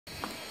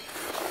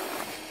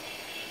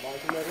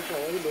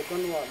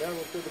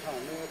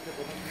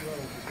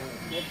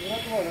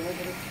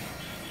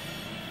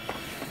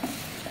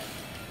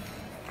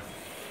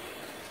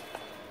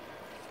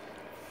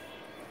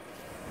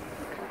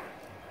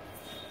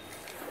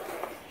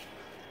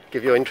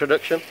Give your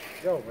introduction.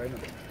 Yeah, why not?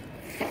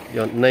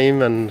 Your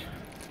name and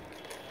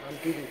I'm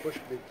keeping push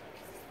big.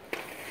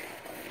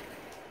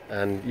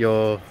 And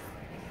your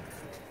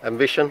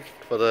ambition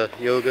for the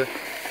yoga.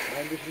 My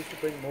ambition is to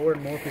bring more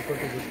and more people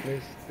to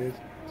this place,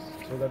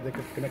 so that they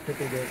get connected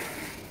to the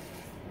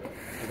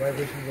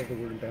vibrations of the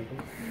Golden Temple,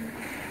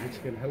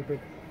 which can help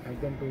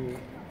them to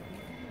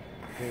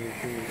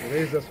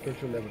raise the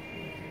spiritual level.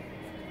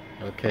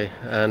 Okay,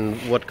 and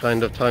what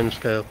kind of time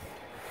scale?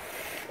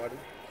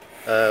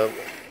 Pardon?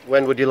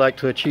 When would you like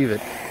to achieve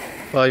it?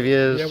 5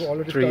 years? We have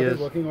already 3 years?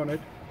 started working on it.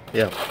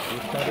 Yeah. We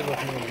started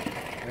working on it,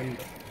 and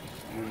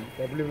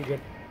probably we'll get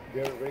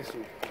there very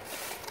soon.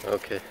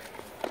 Okay.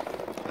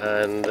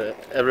 And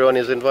everyone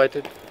is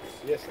invited?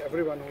 Yes,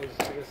 everyone who is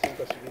seriously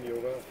interested in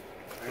yoga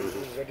and who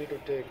is ready to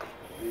take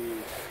the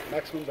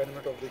maximum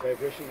benefit of the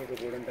vibration of the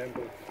Golden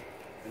Temple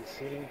and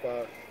sealing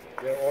power,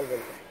 they are all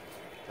welcome.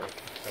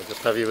 I'll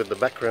just have you with the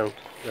background.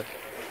 Yeah.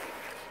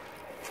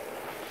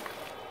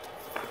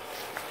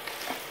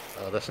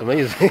 Oh, that's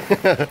amazing.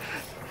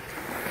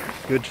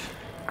 Good.